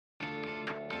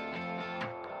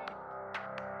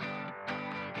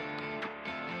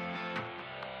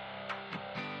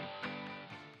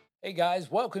Hey guys,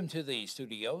 welcome to the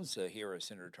studios here at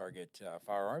Center Target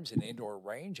Firearms and Indoor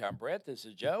Range. I'm Brett. This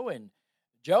is Joe, and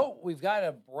Joe, we've got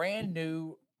a brand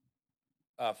new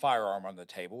firearm on the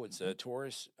table. It's a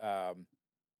Taurus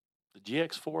The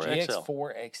GX4XL.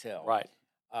 GX4XL. Right.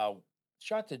 Uh,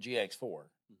 Shot the GX4,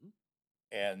 hmm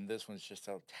and this one's just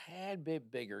a tad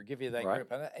bit bigger. Give you that Right.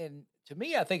 grip, and to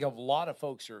me, I think a lot of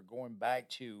folks are going back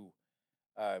to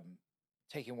um,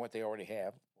 taking what they already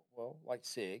have, well, like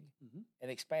Sig, hmm and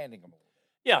expanding them a little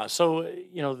Yeah. So,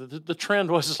 the trend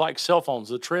was like cell phones.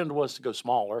 The trend was to go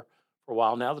smaller for a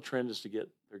while. Now the trend is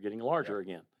they're getting bit. Yep. larger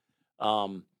again.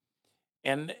 Um,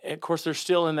 and of course, they're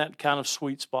still in that kind of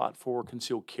sweet spot for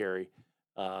concealed carry.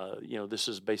 This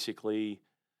is basically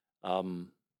um,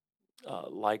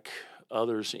 like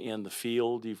others in the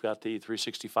field. You've got the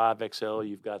 365 XL,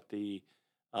 you've got the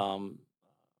um,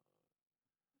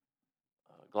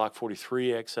 Glock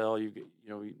 43 XL,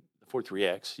 the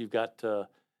 43X, you've got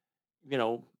you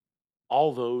know,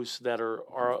 all those that are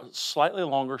a slightly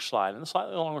longer slide, and the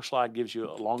slightly longer slide gives you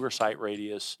a longer sight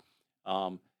radius,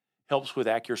 um, helps with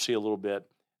accuracy a little bit,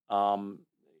 um,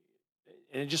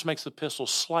 and it just makes the pistol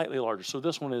slightly larger. So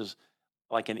this one is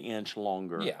like an inch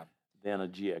longer Yeah. than a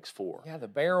GX4. Yeah, the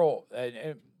barrel,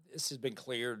 and this has been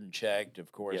cleared and checked.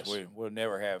 Of course, Yes, we'll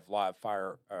never have live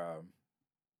fire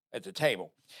at the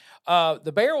table.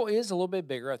 The barrel is a little bit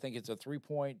bigger. I think it's a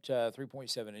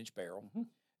 3.7 inch barrel. hmm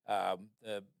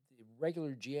The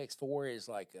regular GX4 is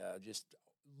like just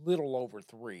little over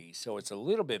 3, so it's a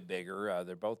little bit bigger.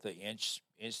 They're both the inch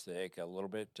thick, a little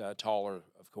bit taller,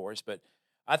 of course. But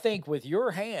I think with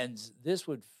your hands,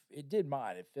 it did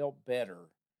mine. It felt better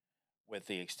with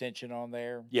the extension on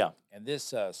there. yeah, And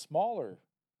this smaller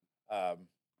um,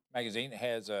 magazine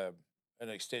has an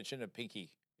extension, a pinky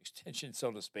extension,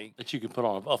 so to speak. that you can put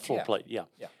on a floor Yeah, plate. Yeah,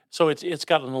 yeah, so it's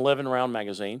got an 11 round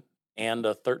magazine and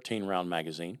a 13 round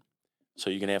magazine, so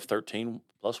you can have 13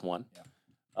 plus one.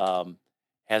 yeah.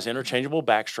 Has interchangeable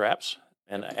back straps,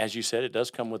 and as you said, it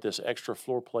does come with this extra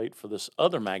floor plate for this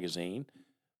other magazine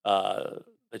uh,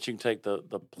 that you can take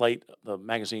the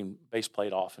magazine base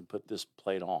plate off and put this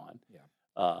plate on.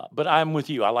 Yeah. But I'm with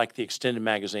you. I like the extended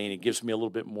magazine. It gives me a little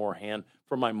bit more hand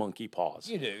for my monkey paws.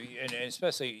 You do, and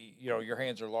especially your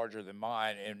hands are larger than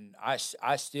mine, and I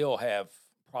still have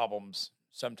problems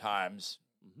sometimes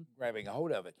hmm grabbing a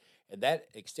hold of it, and that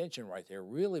extension right there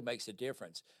really makes a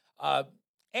difference. Uh,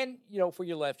 and for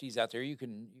your lefties out there, you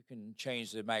can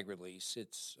change the mag release.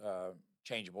 It's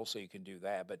changeable, so you can do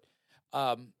that. But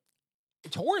um,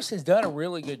 Taurus has done a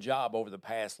really good job over the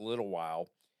past little while.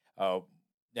 Uh,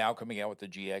 Now coming out with the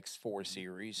GX4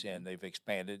 series, and they've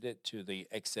expanded it to the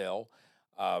XL.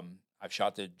 I've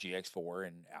shot the GX4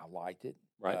 and I liked it.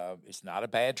 Right? It's not a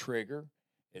bad trigger.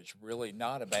 It's really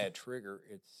not a bad trigger.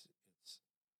 It's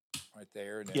right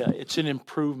there. And Yeah, then, it's an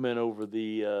improvement over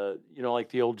the like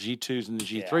the old G2s and the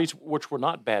yeah, G3s, which were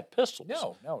not bad pistols.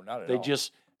 no, not at They all.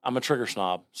 just I'm a trigger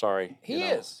snob. Sorry, He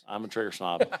is. I'm a trigger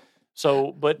snob.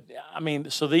 So, but I mean,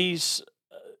 so these,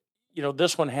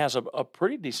 this one has a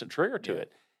pretty decent trigger to Yeah.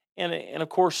 it, and of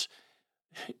course,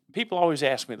 people always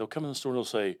ask me. They'll come in the store and they'll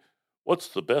say, "What's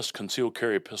the best concealed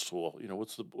carry pistol?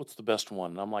 What's the best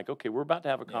one?" And I'm like, "Okay, we're about to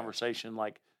have a Yeah. conversation.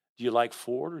 Like, do you like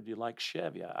Ford or do you like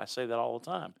Chevy?" I say that all the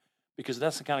time because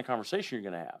that's the kind of conversation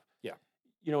you're going to have. Yeah.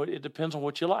 It depends on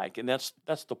what you like, and that's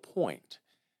the point.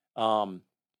 Um,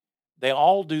 they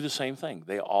all do the same thing.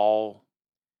 They all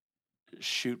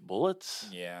shoot bullets.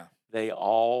 Yeah. They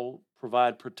all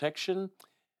provide protection.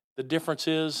 The difference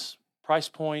is price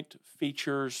point,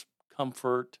 features,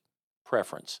 comfort,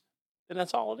 preference. And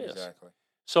that's all it is. Exactly.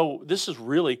 So this is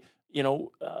really,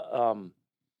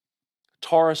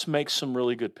 Taurus makes some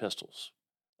really good pistols.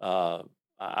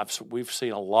 We've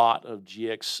seen a lot of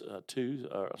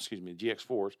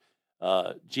GX4s,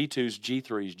 G2s,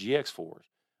 G3s, GX4s.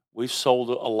 We've sold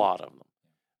a lot of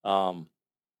them.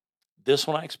 This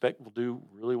one I expect will do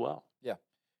really well. Yeah.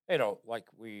 Like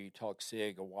we talked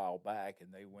SIG a while back, and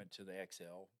they went to the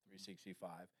XL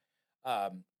 365.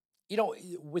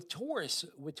 With Taurus,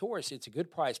 it's a good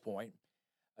price point,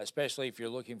 especially if you're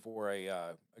looking for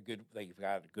a good. They've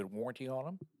got a good warranty on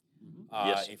them.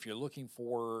 Yes. If you're looking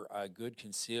for a good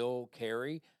conceal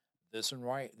carry, this one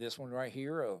right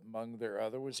here, among their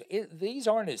other ones, these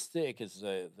aren't as thick as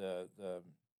the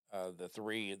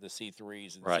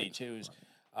C3s and Right. C2s,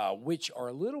 which are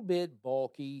a little bit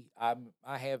bulky.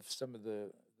 I have some of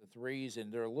the threes,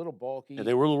 and they're a little bulky. Yeah,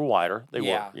 they were a little wider. They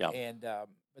Yeah, were. Yeah. and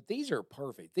but these are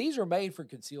perfect. These are made for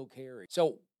concealed carry.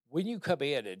 So when you come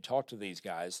in and talk to these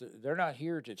guys, they're not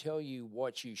here to tell you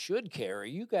what you should carry.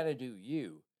 You got to do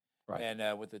you. Right.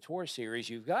 And with the Tour series,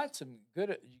 you've got some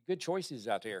good choices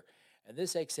out there. And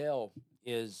this XL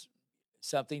is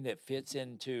something that fits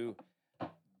into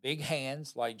big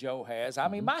hands like Joe has. I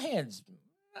mean, my hand's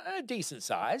a decent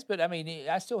size, but I mean,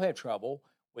 I still have trouble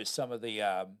with some of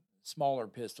the smaller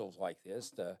pistols like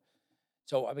this.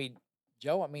 So, I mean,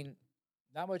 Joe, I mean,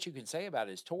 not much you can say about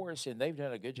his Taurus, and they've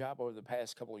done a good job over the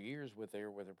past couple of years with their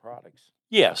products.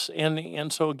 Yes,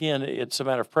 and so again, it's a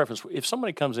matter of preference. If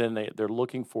somebody comes in, they're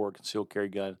looking for a concealed carry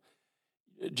gun.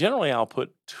 Generally, I'll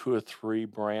put 2 or 3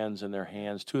 brands in their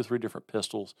hands, 2 or 3 different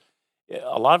pistols.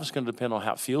 A lot of it's going to depend on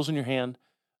how it feels in your hand,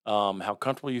 how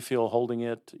comfortable you feel holding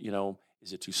it. You know,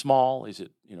 is it too small? Is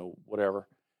it, whatever.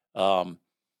 Um,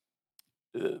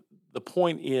 the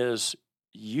point is,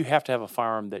 you have to have a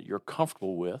firearm that you're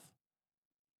comfortable with,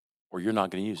 or you're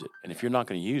not going to use it. And if you're not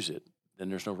going to use it, then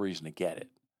there's no reason to get it.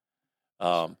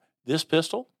 This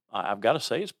pistol, I've got to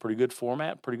say, it's pretty good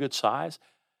format, pretty good size.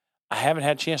 I haven't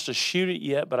had a chance to shoot it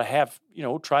yet, but I have,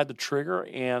 tried the trigger,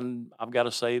 and I've got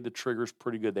to say the trigger's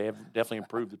pretty good. They have definitely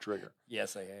improved the trigger.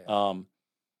 Yes, they have.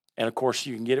 And, of course,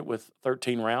 you can get it with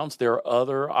 13 rounds. There are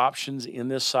other options in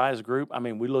this size group. I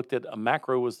mean, we looked at a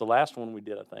macro was the last one we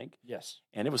did, I think. Yes.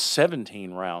 And it was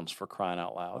 17 rounds for crying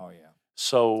out loud. Oh, yeah.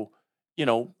 So,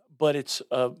 but it's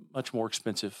a much more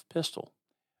expensive pistol.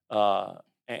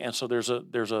 And so there's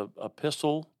a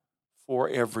pistol for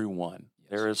everyone. Yes.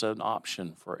 There is an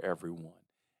option for everyone.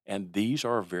 And these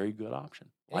are a very good option.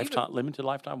 Limited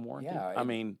lifetime warranty. Yeah, I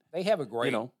mean, they have a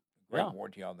great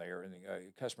warranty on there, and the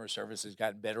customer service has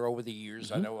gotten better over the years.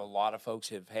 I know a lot of folks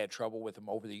have had trouble with them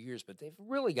over the years, but they've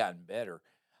really gotten better.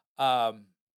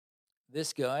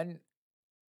 This gun,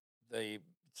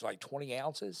 it's like 20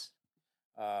 ounces.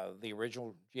 The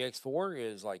original GX4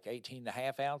 is like 18 and a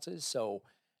half ounces, so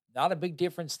not a big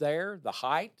difference there. The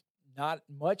height, not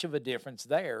much of a difference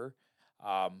there.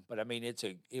 But I mean,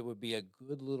 it would be a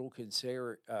good little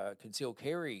concealed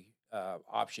carry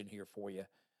option here for you.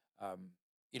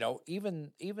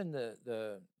 Even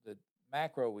the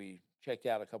macro we checked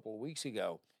out a couple of weeks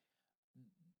ago,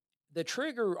 the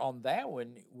trigger on that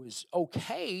one was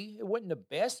okay. It wasn't the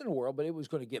best in the world, but it was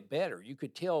going to get better. You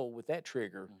could tell with that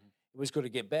trigger, it was going to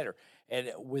get better.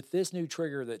 And with this new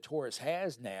trigger that Taurus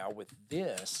has now, with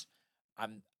this, I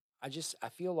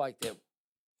feel like that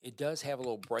it does have a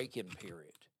little break-in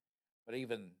period, but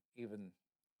even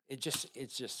it just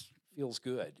feels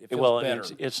good. It feels better.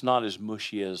 It's not as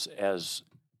mushy as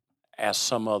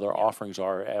some other offerings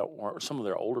are. Or some of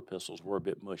their older pistols were a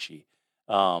bit mushy,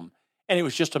 and it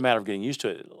was just a matter of getting used to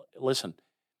it. Listen,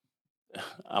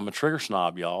 I'm a trigger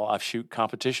snob, y'all. I shoot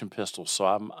competition pistols, so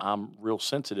I'm real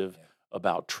sensitive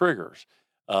about triggers.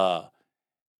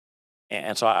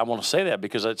 And so I want to say that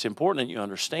because it's important that you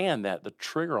understand that the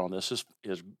trigger on this is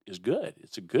good.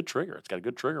 It's a good trigger. It's got a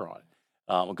good trigger on it,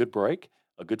 a good break,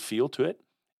 a good feel to it,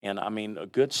 and I mean a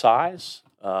good size.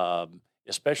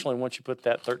 Especially once you put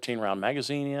that 13-round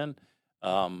magazine in,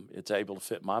 it's able to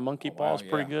fit my monkey paws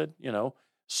pretty good.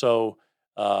 So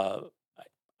I'm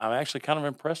actually kind of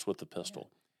impressed with the pistol.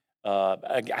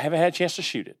 I haven't had a chance to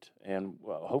shoot it, and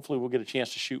hopefully we'll get a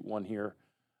chance to shoot one here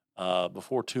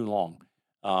before too long.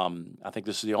 I think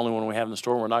this is the only one we have in the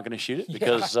store. We're not going to shoot it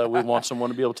because we want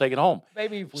someone to be able to take it home.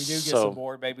 Maybe if we do get some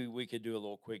more, maybe we could do a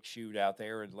little quick shoot out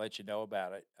there and let you know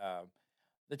about it.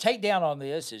 The takedown on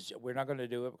this is we're not going to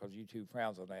do it because YouTube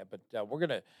frowns on that, but we're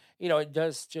going to, it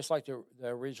does just like the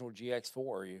original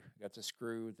GX4. You got the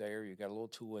screw there. You got a little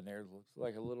tool in there. It looks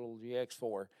like a little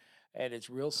GX4, and it's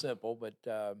real simple. But,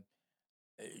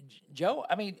 Joe,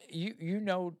 I mean, you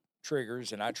know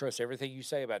triggers, and I trust everything you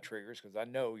say about triggers because I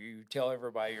know you tell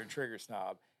everybody you're a trigger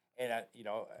snob. And,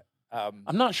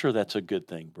 I'm not sure that's a good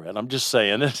thing, Brett. I'm just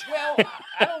saying it. Well,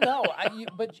 I don't know.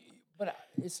 But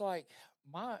it's like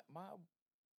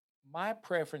my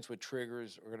preference with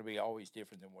triggers are going to be always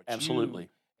different than what Absolutely.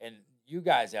 And you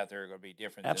guys out there are going to be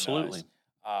different Absolutely.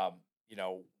 than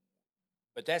us.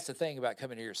 But that's the thing about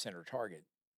coming here to Center Target.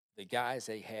 The guys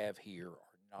they have here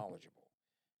are knowledgeable.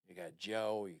 You got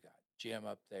Joe, you got Jim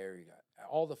up there, you got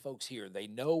all the folks here. They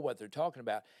know what they're talking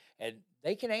about, and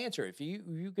they can answer. If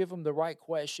you give them the right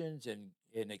questions and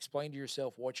explain to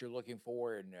yourself what you're looking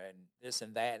for and this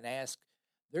and that and ask,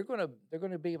 they're going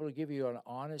to be able to give you an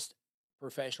honest,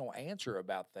 professional answer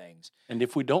about things. And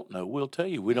if we don't know, we'll tell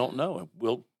you we don't know.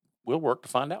 We'll work to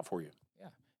find out for you. Yeah,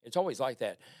 it's always like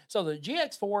that. So the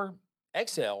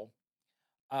GX4XL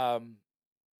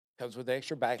comes with the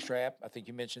extra backstrap. I think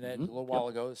you mentioned that a little while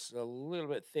ago. It's a little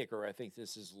bit thicker. I think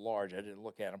this is large. I didn't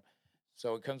look at them.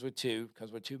 So it comes with two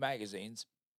magazines.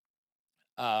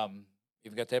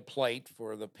 You've got that plate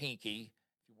for the pinky.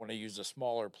 Want to use a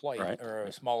smaller plate or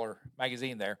a smaller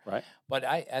magazine there. Right. But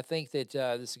I think that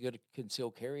this is a good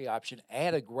concealed carry option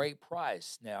at a great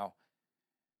price. Now,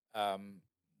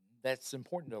 that's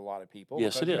important to a lot of people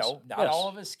Yes, because, it is. not Yes. all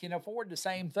of us can afford the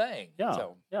same thing. Yeah.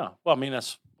 So, Yeah. Well, I mean,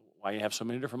 that's why you have so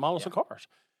many different models yeah. of cars.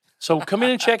 So come in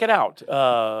and check it out.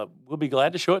 We'll be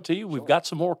glad to show it to you. We've Sure. got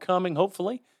some more coming,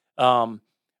 hopefully.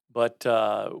 But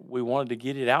we wanted to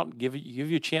get it out and give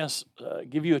you a chance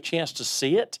to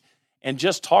see it and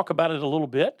just talk about it a little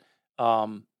bit.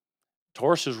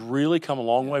 Taurus has really come a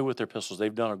long Yeah. way with their pistols.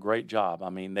 They've done a great job.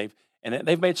 I mean, they've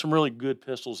made some really good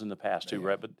pistols in the past too, They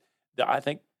Brett. have. But I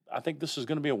think this is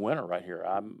going to be a winner right here.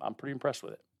 I'm pretty impressed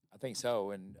with it. I think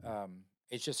so. And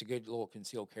it's just a good little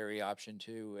concealed carry option,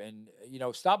 too. And,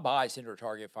 stop by Center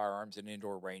Target Firearms and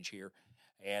Indoor Range here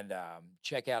and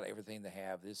check out everything they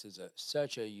have. This is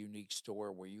such a unique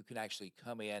store where you can actually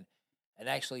come in and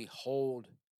actually hold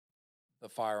the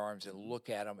firearms and look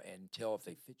at them and tell if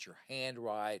they fit your hand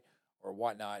right or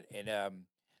whatnot. And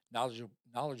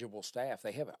knowledgeable staff.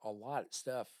 They have a lot of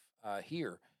stuff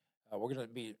here. We're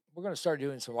gonna start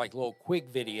doing some like little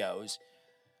quick videos.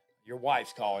 Your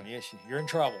wife's calling you. You're in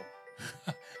trouble.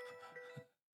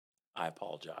 I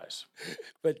apologize.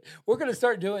 But we're going to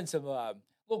start doing some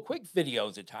little quick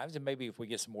videos at times. And maybe if we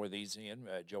get some more of these in,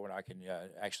 Joe and I can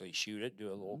actually shoot it, do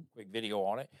a little quick video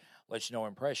on it, let you know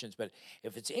impressions. But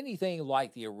if it's anything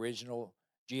like the original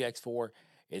GX4,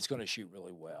 it's going to shoot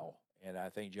really well. And I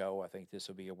think, Joe, this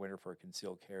will be a winner for a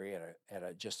concealed carry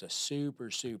at just a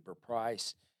super, super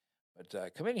price.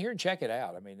 But come in here and check it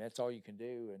out. I mean, that's all you can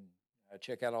do. And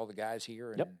check out all the guys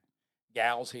here and Yep.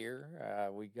 gals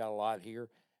here. We got a lot here.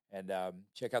 And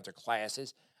check out their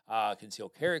classes,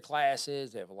 concealed carry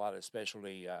classes. They have a lot of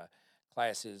specialty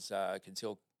classes,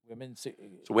 concealed women's. So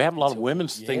we have a lot of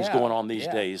women's things Yeah, going on these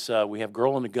yeah. days. We have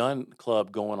Girl in the Gun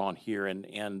Club going on here,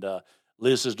 and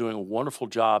Liz is doing a wonderful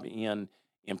job in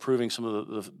improving some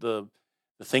of the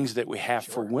things that we have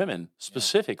for Sure. women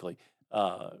specifically.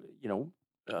 To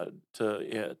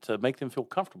make them feel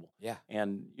comfortable. Yeah.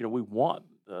 And we want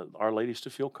our ladies to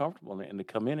feel comfortable and to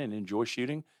come in and enjoy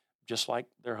shooting just like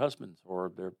their husbands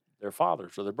or their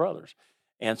fathers or their brothers.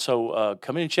 And so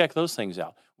come in and check those things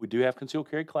out. We do have concealed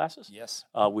carry classes. Yes.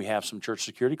 We have some church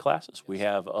security classes. We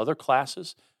have other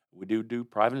classes. We do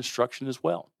private instruction as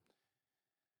well.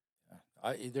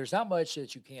 There's not much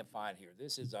that you can't find here.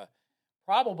 This is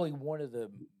probably one of the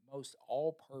most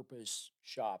all-purpose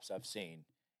shops I've seen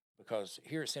because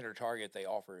here at Center Target, they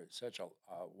offer such a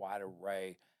wide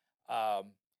array.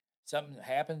 Something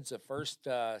happens the first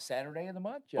Saturday of the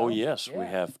month, Joe. Oh, yes. Yeah. We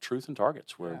have Truth and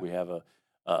Targets where Yeah. we have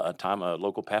a time a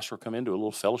local pastor will come in, do a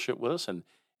little fellowship with us, and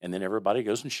then everybody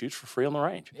goes and shoots for free on the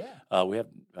range. Yeah. We have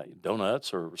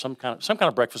donuts or some kind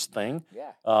of breakfast thing.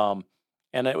 Yeah.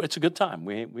 And it's a good time.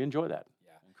 We enjoy that.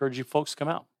 Yeah. Encourage you folks to come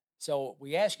out. So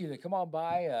we ask you to come on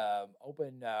by,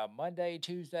 open Monday,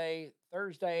 Tuesday,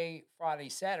 Thursday, Friday,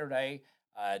 Saturday,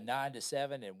 9 to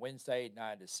 7, and Wednesday,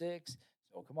 9 to 6.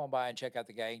 So come on by and check out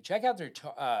the gang. Check out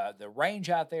the range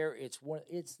out there. It's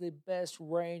the best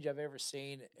range I've ever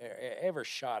seen, ever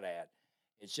shot at.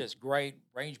 It's just great.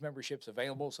 Range memberships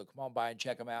available, so come on by and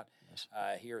check them out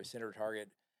here at Center Target.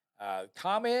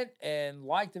 Comment and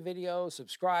like the video,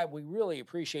 subscribe. We really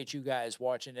appreciate you guys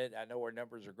watching it. I know our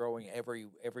numbers are growing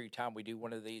every time we do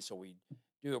one of these, so we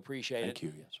do appreciate it. Thank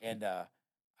you. Yes. And I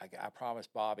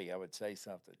promised Bobby I would say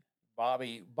something.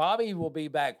 Bobby will be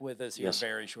back with us here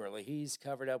very shortly. He's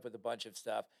covered up with a bunch of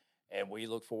stuff, and we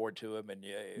look forward to him. And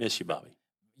miss you, Bobby.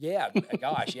 Yeah,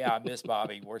 gosh, yeah, I miss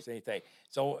Bobby worse than anything.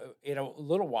 So in a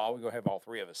little while, we're gonna have all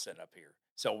three of us sitting up here,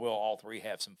 so we'll all three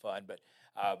have some fun. But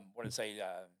want to say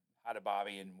hi to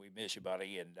Bobby, and we miss you,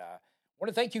 buddy. And want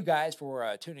to thank you guys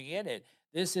for tuning in. And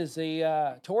this is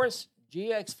the Taurus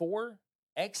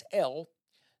GX4XL.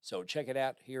 So check it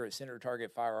out here at Center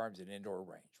Target Firearms and Indoor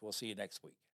Range. We'll see you next week.